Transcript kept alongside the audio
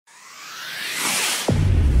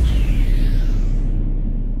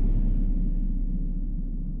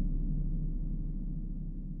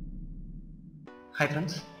Hi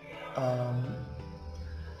friends,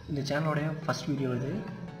 இந்த சேனலோடைய first video இது.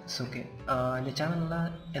 Okay, இந்த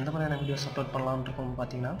சேனலில் எந்த மாதிரியான வீடியோஸ் அப்லோட் பண்ணலான்னு இருக்கோம்னு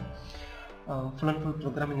பார்த்தீங்கன்னா ஃபுல் அண்ட் ஃபுல்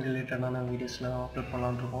ப்ரோக்ராமிங் ரிலேட்டடான வீடியோஸ்லாம் அப்லோட்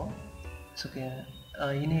பண்ணலான்னு இருக்கோம். ஓகே,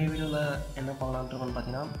 இன்றைய வீடியோவில் என்ன பண்ணலான்னு இருக்கோம்னு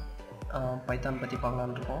பார்த்தீங்கன்னா பைத்தான் பற்றி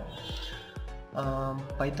பார்க்கலான்னு இருக்கோம்.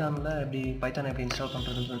 பைத்தானை எப்படி இன்ஸ்டால்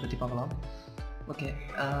பண்ணுறதுன்றதை பற்றி பார்க்கலாம். ஓகே,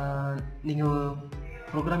 நீங்கள்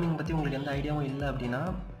ப்ரோக்ராமிங் பற்றி உங்களுக்கு எந்த ஐடியாவும் இல்லை அப்படின்னா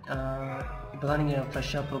இப்போ தான் நீங்கள்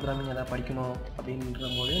ஃப்ரெஷ்ஷாக ப்ரோக்ராமிங் எதாவது படிக்கணும் அப்படின்ற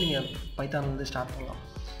போது நீங்கள் பைத்தான்லேருந்து ஸ்டார்ட் பண்ணலாம்.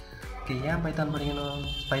 ஓகே, ஏன்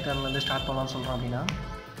பைத்தான்லேருந்து ஸ்டார்ட் பண்ணலாம்னு சொல்கிறோம் அப்படின்னா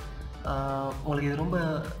உங்களுக்கு இது ரொம்ப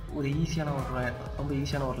ஈஸியான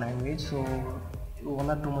ஒரு லாங்குவேஜ். ஸோ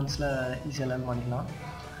 1 or 2 monthஸில் ஈஸியாக லேர்ன் பண்ணிக்கலாம்.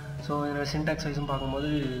 ஸோ இதோட சின்டாக்ஸ் வைஸும்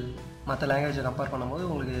பார்க்கும்போது மற்ற லாங்குவேஜை கம்பேர் பண்ணும்போது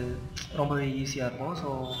உங்களுக்கு ரொம்பவே ஈஸியாக இருக்கும். ஸோ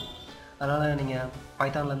அதனால் நீங்கள்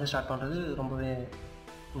பைத்தான்லேருந்து ஸ்டார்ட் பண்ணுறது ரொம்பவே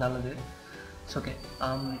நல்லது. ஸோ ஓகே,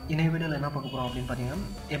 இன்றைய வீடியோவில் என்ன பார்க்க போகிறோம் அப்படின்னு பார்த்தீங்கன்னா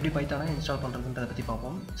எப்படி பைத்தானை இன்ஸ்டால் பண்ணுறதுன்றதை பற்றி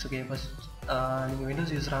பார்ப்போம். ஸோ ஓகே, ஃபஸ்ட் நீங்கள்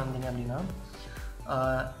விண்டோஸ் யூஸராக இருந்தீங்க அப்படின்னா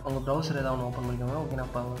உங்கள் ப்ரௌசர் ஏதாவது ஒன்று ஓப்பன் பண்ணிக்கோங்க. ஓகே, நான்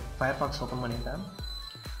இப்போ ஃபயர்பாக்ஸ் ஓப்பன் பண்ணியிருக்கேன்.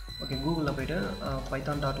 ஓகே, கூகுளில் போய்ட்டு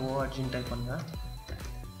python.orgன்னு டைப் பண்ணுங்கள்.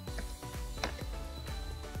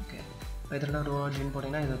 ஓகே, python.orgன்னு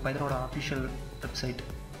போட்டிங்கன்னா இது பைத்தானோட அஃபிஷியல் வெப்சைட்.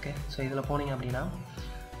 ஓகே, ஸோ இதில் போனீங்க அப்படின்னா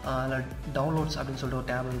அதில் டவுன்லோட்ஸ் அப்படின்னு சொல்லிட்டு ஒரு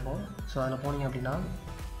டேப் இருக்கும். ஸோ அதில் போனீங்க அப்படின்னா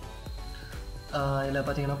இதில்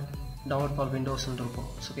பார்த்தீங்கன்னா டவுன்லோட் ஃபார் விண்டோஸ்ன்னு இருக்கும்.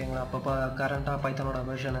 ஸோ ஓகேங்களா, அப்போ கரண்ட்டாக பைத்தானோட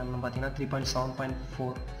வெர்ஷன் என்னன்னு பார்த்தீங்கன்னா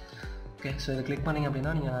 3.7.4. ஓகே, ஸோ இதை கிளிக் பண்ணிங்க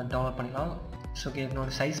அப்படின்னா நீங்கள் டவுன்லோட் பண்ணிக்கலாம். ஸோ ஓகே,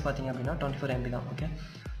 என்னோடய சைஸ் பார்த்தீங்க அப்படின்னா 24 MB தான். ஓகே,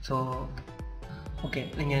 ஸோ ஓகே,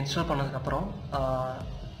 நீங்கள் இன்ஸ்டால் பண்ணதுக்கப்புறம்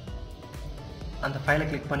அந்த ஃபைலை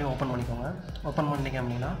கிளிக் பண்ணி ஓப்பன் பண்ணிக்கோங்க. ஓப்பன் பண்ணிங்க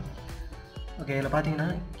அப்படின்னா ஓகே, இதில் பார்த்தீங்கன்னா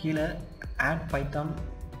கீழே ஆட் பைத்தான்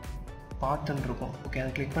பார்ட்ன்னு இருக்கும். ஓகே,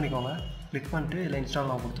 அதை கிளிக் பண்ணிக்கோங்க. கிளிக் பண்ணிட்டு இதில் இன்ஸ்டால்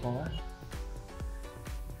நான் கொடுத்துக்கோங்க.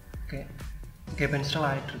 ஓகே, இப்போ இன்ஸ்டால்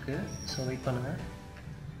ஆகிட்டுருக்கு. ஸோ வெயிட் பண்ணுங்கள்.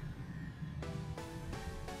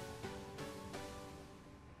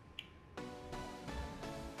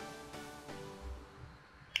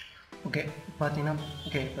 ஓகே, பார்த்தீங்கன்னா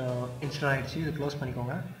ஓகே இப்போ இன்ஸ்டால் ஆகிடுச்சு. இது க்ளோஸ்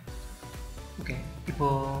பண்ணிக்கோங்க. ஓகே,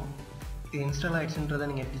 இப்போது இது இன்ஸ்டால் ஆகிடுச்சுன்றதை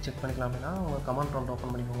நீங்கள் எப்படி செக் பண்ணிக்கலாம் அப்படின்னா உங்கள் கமாண்ட் ப்ராம்ப்ட்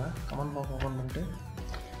ஓப்பன் பண்ணிக்கோங்க. கமாண்ட் ப்ராம்ப்ட் ஓப்பன் பண்ணிட்டு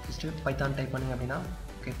ஃபஸ்ட்டு பைத்தான் டைப் பண்ணிங்க அப்படின்னா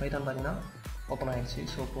ஓகே, பைத்தான் பார்த்தீங்கன்னா ஓப்பன் ஆகிடுச்சு.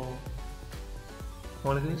 ஸோ இப்போது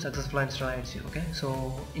உங்களுக்கு சக்ஸஸ்ஃபுல்லாக இன்ஸ்டால் ஆகிடுச்சு. ஓகே, ஸோ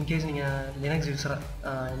இன்கேஸ் நீங்கள் லினக்ஸ்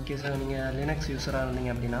யூஸராக இருந்தீங்க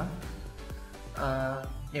அப்படின்னா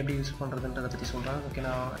எப்படி யூஸ் பண்ணுறதுன்றதை பற்றி சொல்கிறேன்.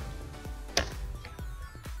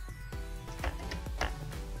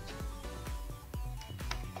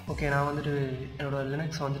 ஓகே, நான் வந்துட்டு என்னோடய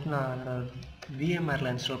லினக்ஸ் வந்துட்டு நான் என்னோடய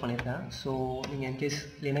VMwareல இன்ஸ்டால் பண்ணியிருக்கேன். ஸோ நீங்கள் இன்கேஸ்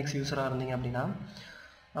லினக்ஸ் யூஸராக இருந்தீங்க அப்படின்னா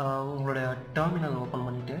உங்களுடைய டெர்மினல் ஓப்பன்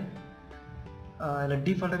பண்ணிவிட்டு இதில்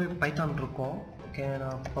டிஃபால்ட்டாகவே பைத்தான் இருக்கும். ஓகே,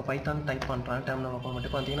 நான் இப்போ பைத்தான் டைப் பண்ணுறேன். டெர்மினல் ஓப்பன்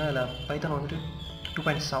பண்ணிட்டு பார்த்தீங்கன்னா இதில் பைத்தான் வந்துட்டு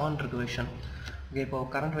 2.7 இருக்குது வெர்ஷன். ஓகே, இப்போது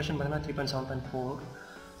கரண்ட் வெர்ஷன் பார்த்தீங்கன்னா 3.7.4.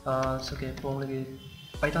 ஸோ ஓகே, இப்போ உங்களுக்கு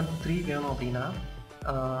பைத்தான் 3 வேணும் அப்படின்னா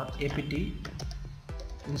apt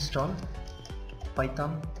install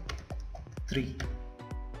python 3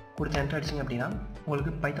 கொடுத்து என்டர் அடிச்சிங்க அப்படின்னா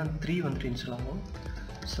உங்களுக்கு பைத்தான் 3 வந்துட்டு இன்ஸ்டால் ஆகும்.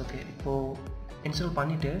 ஸோ ஓகே, இப்போது இன்ஸ்டால்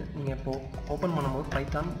பண்ணிவிட்டு நீங்கள் இப்போது ஓப்பன் பண்ணும்போது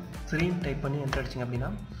பைத்தான் 3 டைப் பண்ணி என்டர் அடிச்சிங்க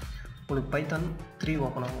அப்படின்னா உங்களுக்கு பைத்தான் 3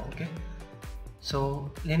 ஓப்பன் ஆகும். ஓகே, ஸோ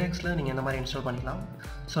லினக்ஸில் நீங்கள் இந்த மாதிரி இன்ஸ்டால் பண்ணிக்கலாம்.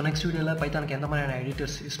 ஸோ நெக்ஸ்ட் வீடியோவில் பைத்தானுக்கு எந்த மாதிரியான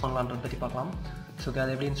எடிட்டர்ஸ் யூஸ் பண்ணலான்றதை பற்றி பார்க்கலாம். ஸோ ஓகே,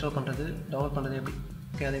 அதை எப்படி இன்ஸ்டால் பண்ணுறது, டவுன்லோட் பண்ணுறது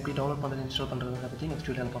அதை எப்படி டவுன்லோட் பண்ணுறது, இன்ஸ்டால் பண்ணுறதை பற்றி நெக்ஸ்ட்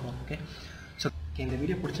வீடியோவில் பார்க்கலாம். ஓகே, ஸோ ஓகே, இந்த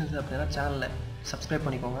வீடியோ பிடிச்சிருந்தது அப்படின்னா சேனலில் சப்ஸ்கிரைப்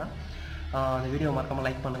பண்ணிக்கோங்க. அந்த வீடியோ மறக்காமல்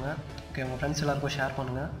லைக் பண்ணுங்கள். ஓகே, உங்கள் ஃப்ரெண்ட்ஸ் எல்லாருக்கும் ஷேர்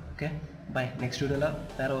பண்ணுங்கள். Okay, by. நெக்ஸ்ட் வீடியோவில்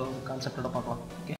வேறு ஒரு கான்செப்டோட பார்க்கலாம். ஓகே.